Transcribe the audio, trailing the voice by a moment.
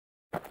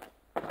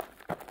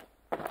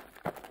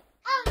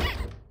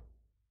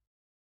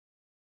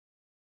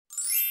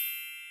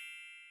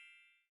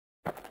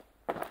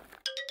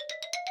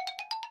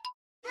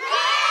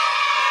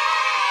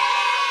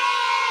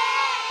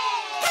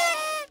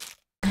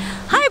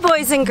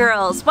boys and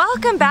girls,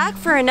 welcome back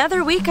for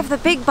another week of the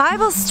Big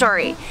Bible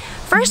Story.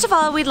 First of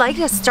all, we'd like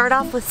to start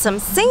off with some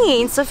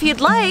singing, so if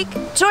you'd like,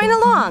 join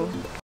along.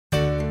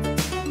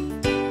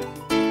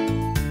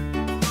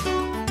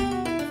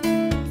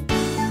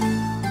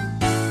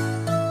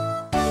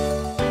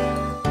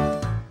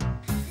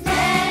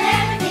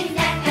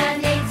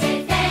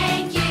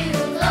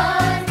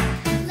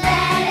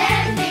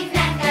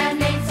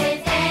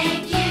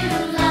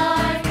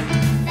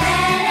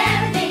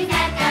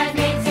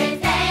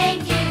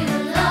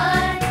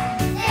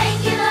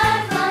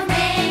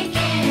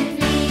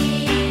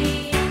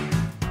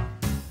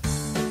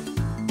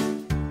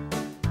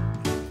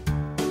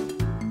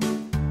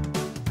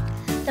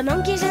 The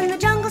monkeys in the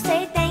jungle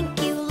say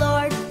thank you,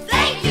 Lord.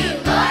 Thank you,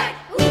 Lord.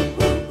 Ooh,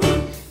 ooh,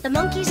 ooh. The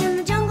monkeys in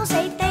the jungle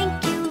say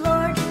thank you,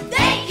 Lord.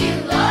 Thank you,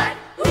 Lord.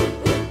 Ooh,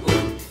 ooh,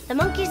 ooh. The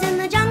monkeys in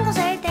the jungle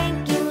say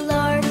thank you,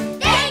 Lord.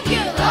 Thank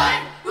you,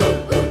 Lord. Ooh,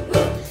 ooh,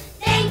 ooh.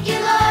 Thank you,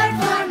 Lord,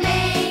 for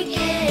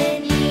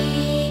making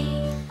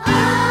me. Oh,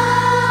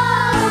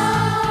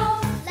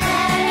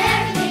 let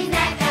everything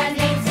that God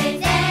made say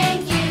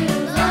thank you,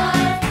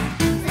 Lord.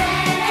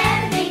 Let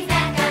everything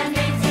that God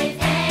made say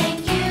thank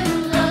you,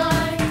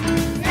 Lord.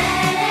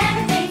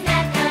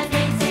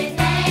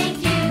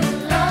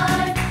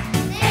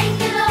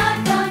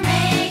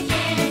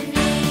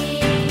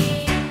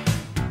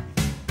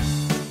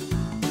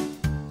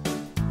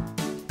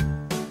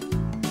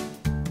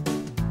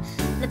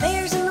 The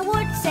bears in the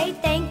woods say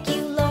thank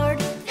you, Lord.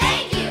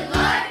 Thank you,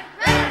 Lord.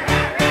 Roar,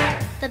 roar, roar.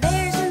 The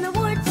bears in the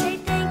woods say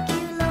thank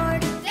you,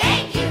 Lord.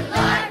 Thank you,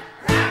 Lord.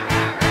 Roar,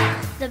 roar, roar.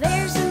 The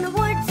bears in the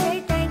woods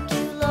say thank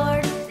you,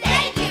 Lord.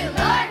 Thank you,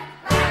 Lord.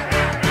 Roar,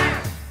 roar, roar.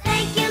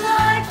 Thank you,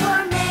 Lord, for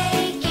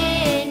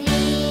making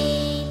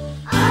me.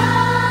 Oh,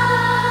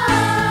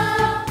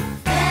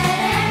 let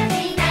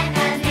everything that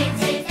God made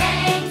say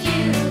thank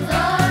you,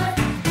 Lord.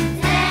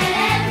 Let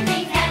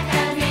everything that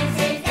God made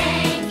say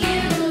thank you,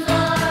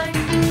 Lord.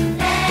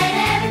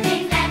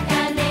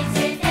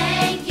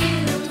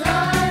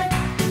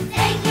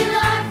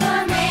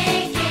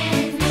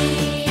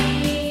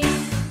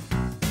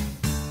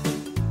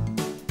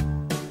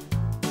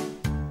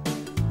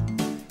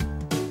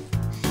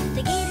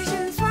 The gators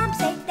in the swamp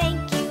say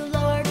thank you,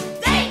 Lord.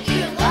 Thank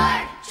you,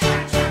 Lord.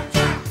 Chirp, chirp,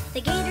 chirp.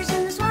 The gators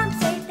in the swamp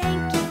say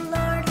thank you,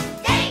 Lord.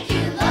 Thank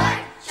you, Lord.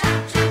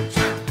 Chirp, chirp,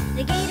 chirp.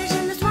 The gators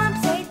in the swamp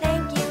say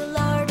thank you,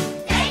 Lord.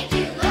 Thank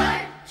you,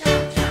 Lord.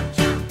 Chirp, chirp,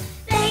 chirp.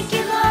 Thank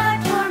you, Lord,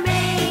 for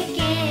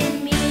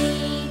making me.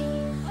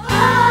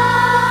 Oh,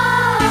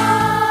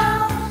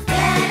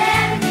 let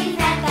everything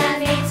that God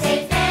made say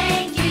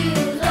thank you,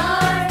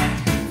 Lord.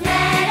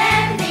 Let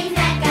everything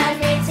that God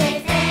made say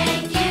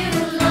thank you,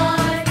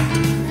 Lord.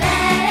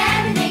 Let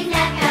everything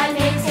that God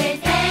made say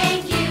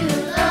thank you,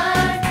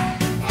 Lord.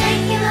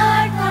 Thank you,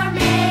 Lord, for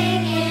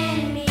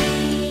making me.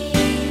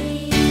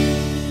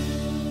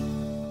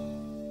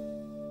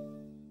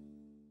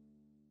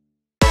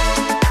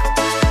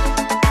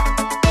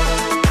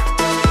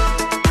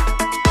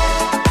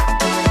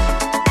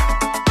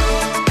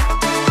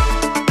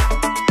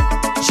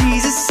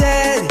 Jesus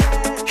said,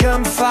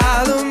 come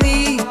follow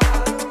me.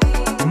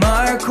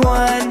 Mark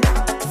 1,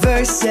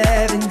 verse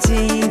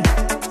 17.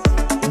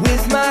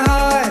 With my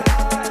heart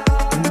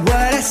and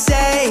what I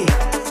say,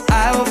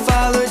 I will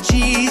follow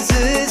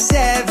Jesus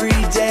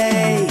every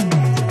day.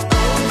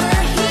 Over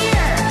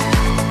here,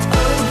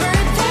 over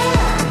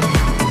there.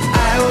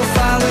 I will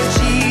follow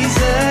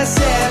Jesus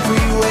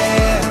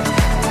everywhere.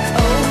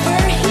 Over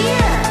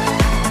here,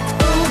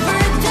 over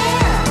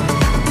there.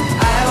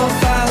 I will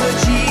follow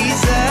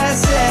Jesus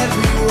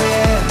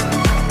everywhere.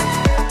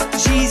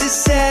 Jesus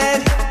said,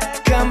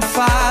 come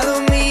follow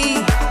me.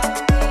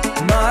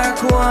 Mark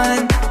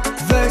 1,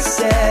 verse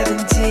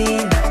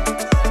 17.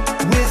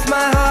 With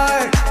my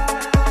heart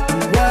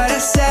and what I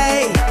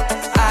say,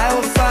 I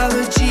will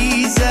follow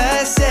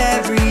Jesus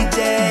every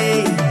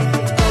day.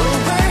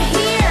 Over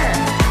here,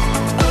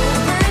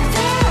 over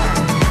there.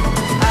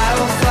 I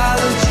will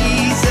follow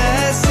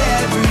Jesus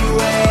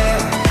everywhere.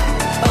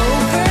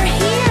 Over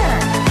here,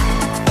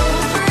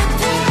 over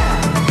there.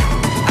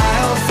 I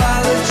will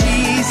follow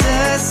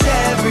Jesus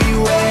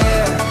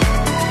everywhere.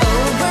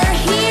 Over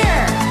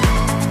here,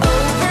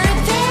 over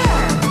there.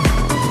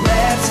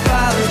 Let's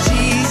follow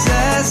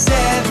Jesus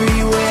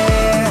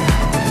everywhere.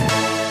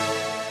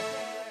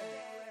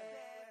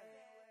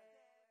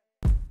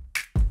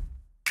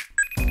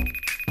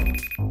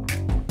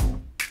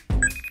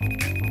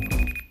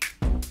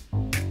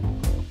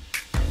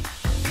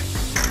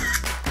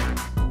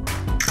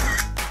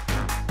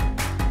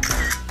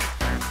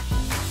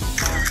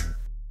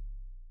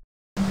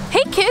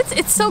 Hey kids,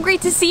 it's so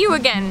great to see you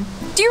again.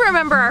 Do you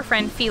remember our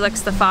friend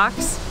Felix the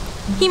Fox?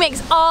 He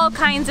makes all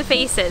kinds of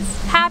faces.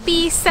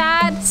 Happy,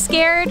 sad,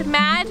 scared,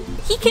 mad.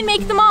 He can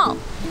make them all.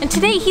 And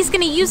today he's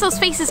going to use those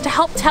faces to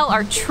help tell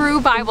our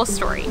true Bible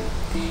story.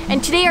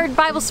 And today our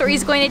Bible story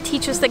is going to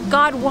teach us that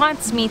God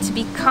wants me to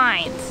be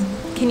kind.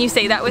 Can you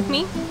say that with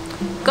me?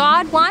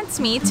 God wants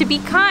me to be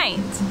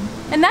kind.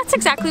 And that's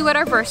exactly what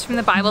our verse from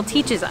the Bible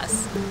teaches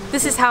us.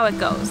 This is how it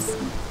goes.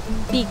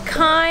 Be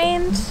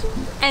kind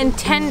and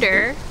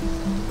tender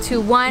to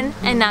one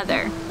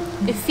another.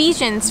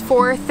 Ephesians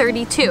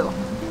 4:32.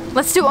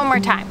 Let's do it one more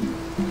time.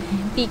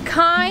 Be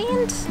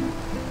kind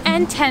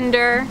and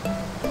tender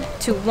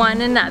to one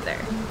another.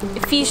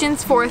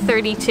 Ephesians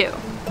 4:32.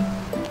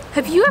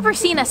 Have you ever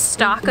seen a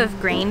stalk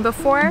of grain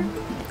before?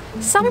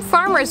 Some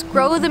farmers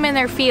grow them in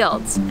their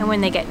fields, and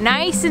when they get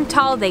nice and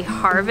tall, they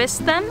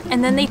harvest them,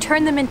 and then they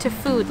turn them into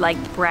food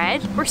like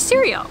bread or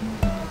cereal.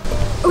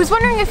 I was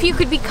wondering if you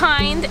could be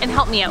kind and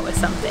help me out with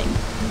something.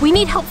 We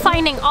need help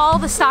finding all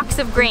the stalks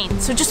of grain,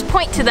 so just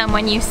point to them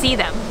when you see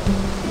them.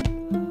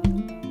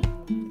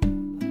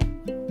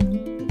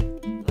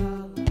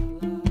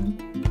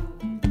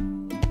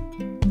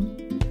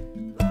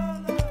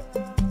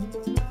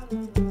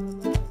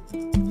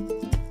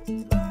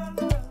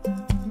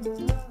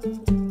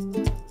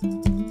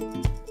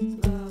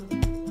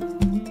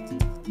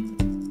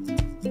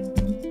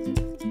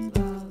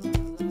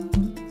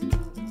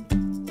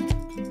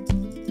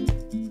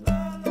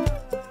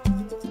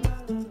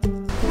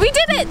 We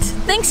did it!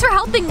 Thanks for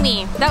helping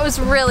me. That was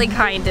really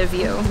kind of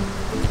you.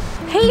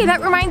 Hey,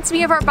 that reminds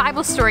me of our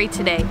Bible story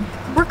today.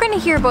 We're going to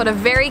hear about a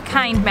very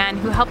kind man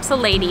who helps a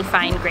lady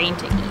find grain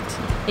to eat.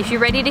 If you're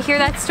ready to hear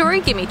that story,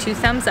 give me 2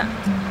 thumbs up.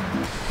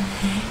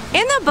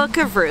 In the book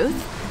of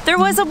Ruth, there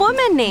was a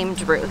woman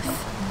named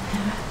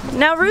Ruth.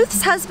 Now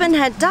Ruth's husband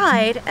had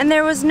died, and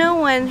there was no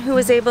one who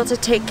was able to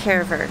take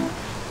care of her.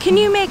 Can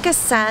you make a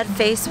sad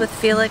face with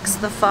Felix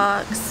the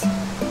fox?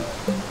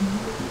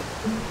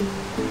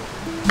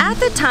 At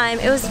the time,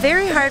 it was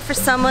very hard for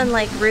someone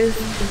like Ruth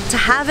to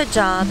have a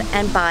job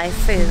and buy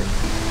food.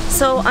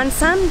 So on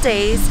some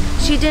days,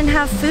 she didn't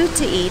have food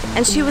to eat,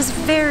 and she was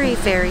very,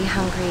 very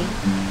hungry.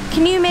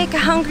 Can you make a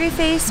hungry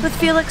face with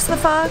Felix the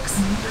fox?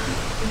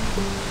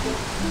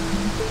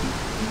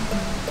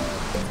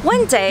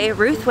 One day,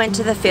 Ruth went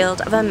to the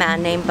field of a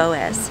man named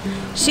Boaz.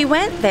 She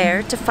went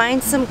there to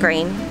find some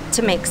grain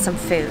to make some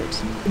food.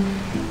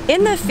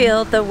 In the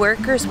field, the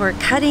workers were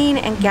cutting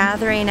and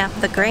gathering up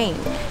the grain,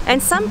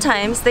 and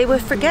sometimes they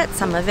would forget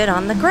some of it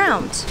on the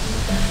ground.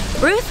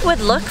 Ruth would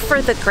look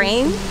for the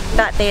grain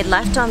that they'd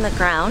left on the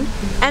ground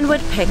and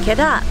would pick it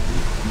up.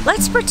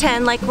 Let's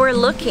pretend like we're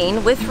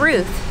looking with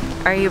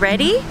Ruth. Are you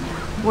ready?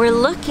 We're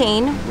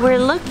looking for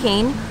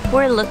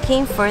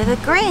the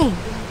grain.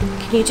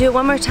 Can you do it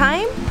one more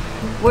time?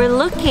 We're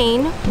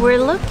looking for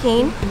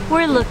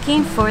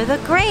the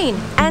grain.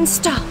 And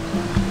stop.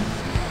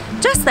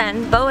 Just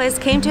then, Boaz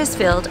came to his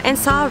field and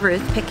saw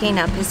Ruth picking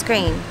up his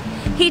grain.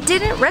 He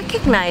didn't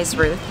recognize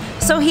Ruth,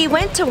 so he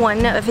went to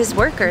one of his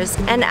workers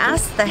and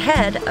asked the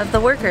head of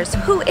the workers,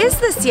 "Who is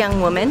this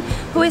young woman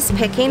who is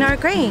picking our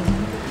grain?"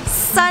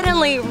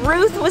 Suddenly,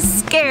 Ruth was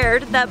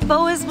scared that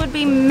Boaz would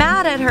be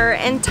mad at her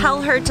and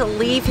tell her to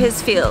leave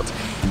his field.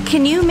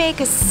 Can you make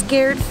a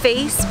scared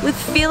face with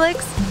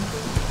Felix?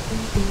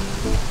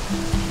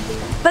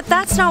 But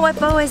that's not what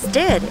Boaz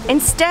did.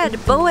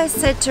 Instead, Boaz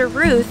said to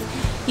Ruth,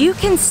 "You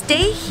can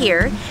stay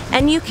here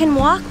and you can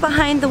walk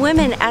behind the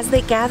women as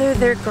they gather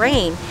their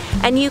grain,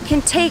 and you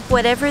can take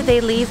whatever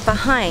they leave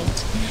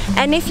behind.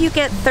 And if you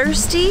get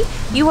thirsty,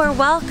 you are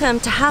welcome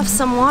to have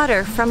some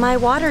water from my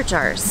water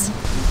jars."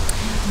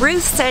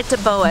 Ruth said to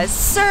Boaz,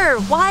 "Sir,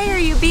 why are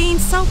you being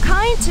so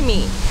kind to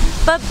me?"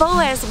 But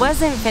Boaz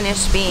wasn't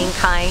finished being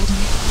kind.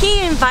 He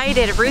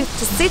invited Ruth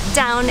to sit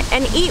down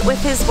and eat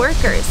with his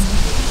workers.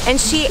 And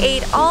she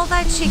ate all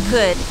that she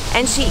could,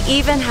 and she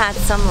even had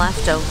some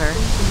left over.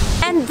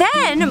 And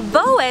then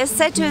Boaz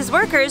said to his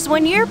workers,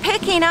 "When you're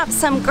picking up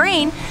some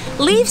grain,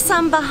 leave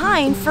some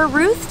behind for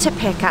Ruth to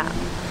pick up."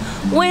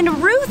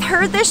 When Ruth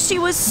heard this, she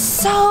was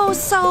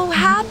so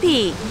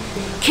happy.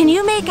 Can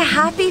you make a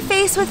happy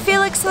face with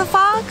Felix the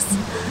fox?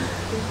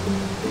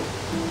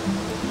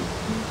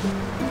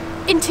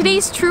 In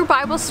today's true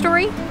Bible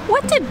story,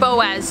 what did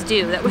Boaz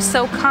do that was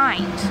so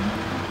kind?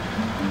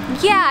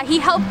 Yeah, he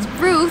helped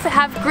Ruth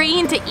have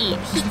grain to eat.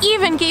 He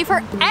even gave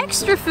her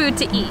extra food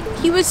to eat.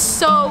 He was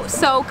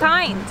so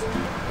kind.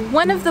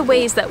 One of the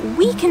ways that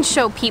we can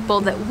show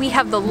people that we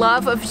have the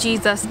love of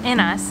Jesus in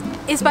us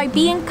is by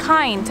being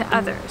kind to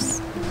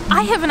others.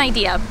 I have an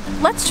idea.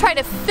 Let's try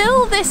to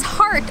fill this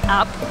heart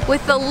up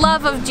with the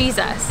love of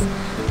Jesus.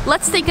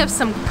 Let's think of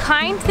some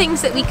kind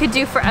things that we could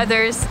do for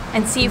others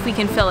and see if we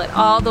can fill it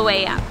all the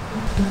way up.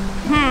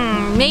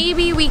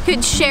 Maybe we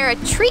could share a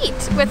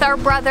treat with our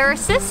brother or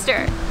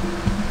sister.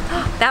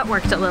 That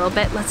worked a little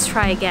bit. Let's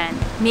try again.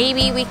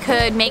 Maybe we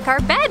could make our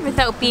bed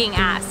without being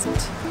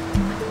asked.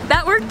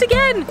 That worked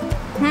again.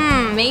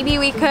 Maybe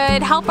we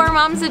could help our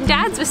moms and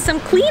dads with some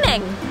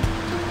cleaning.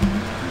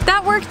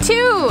 That worked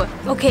too.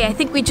 Okay, I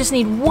think we just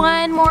need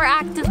one more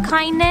act of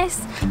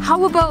kindness.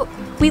 How about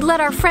we let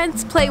our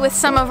friends play with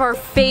some of our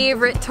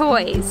favorite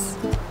toys?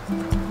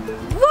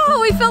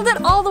 Whoa, we filled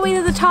it all the way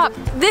to the top.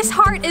 This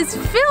heart is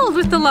filled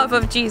with the love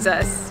of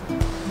Jesus.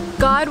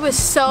 God was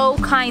so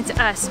kind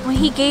to us when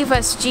He gave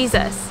us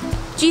Jesus.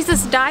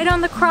 Jesus died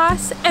on the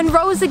cross and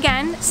rose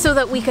again so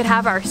that we could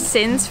have our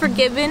sins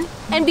forgiven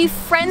and be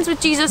friends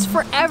with Jesus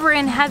forever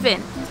in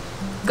heaven.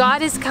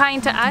 God is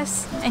kind to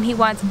us, and He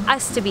wants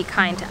us to be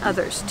kind to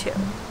others too.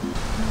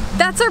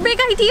 That's our big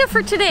idea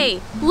for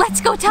today.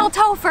 Let's go tell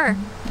Topher.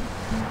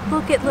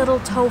 Look at little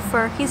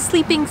Topher. He's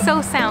sleeping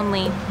so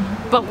soundly,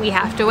 but we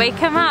have to wake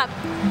him up.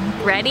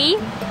 Ready?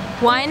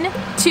 1,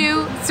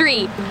 2,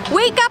 3.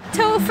 Wake up,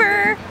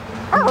 Topher!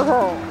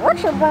 Oh, what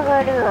should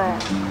I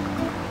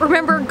do?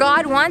 Remember,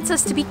 God wants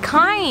us to be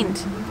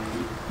kind.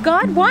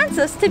 God wants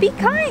us to be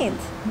kind.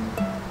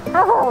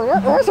 Oh,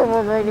 what should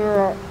I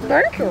do?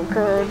 Thank you,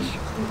 Coach.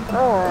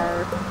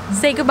 Oh.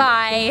 Say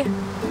goodbye.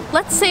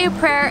 Let's say a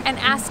prayer and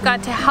ask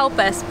God to help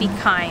us be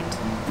kind.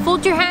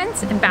 Fold your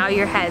hands and bow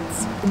your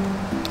heads.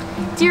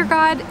 Dear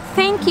God,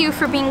 thank you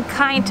for being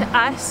kind to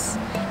us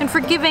and for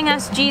giving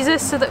us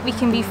Jesus so that we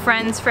can be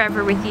friends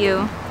forever with you.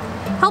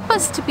 Help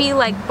us to be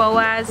like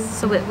Boaz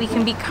so that we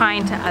can be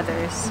kind to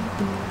others.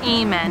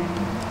 Amen.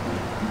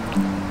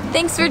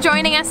 Thanks for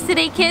joining us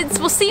today, kids.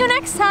 We'll see you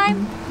next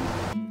time.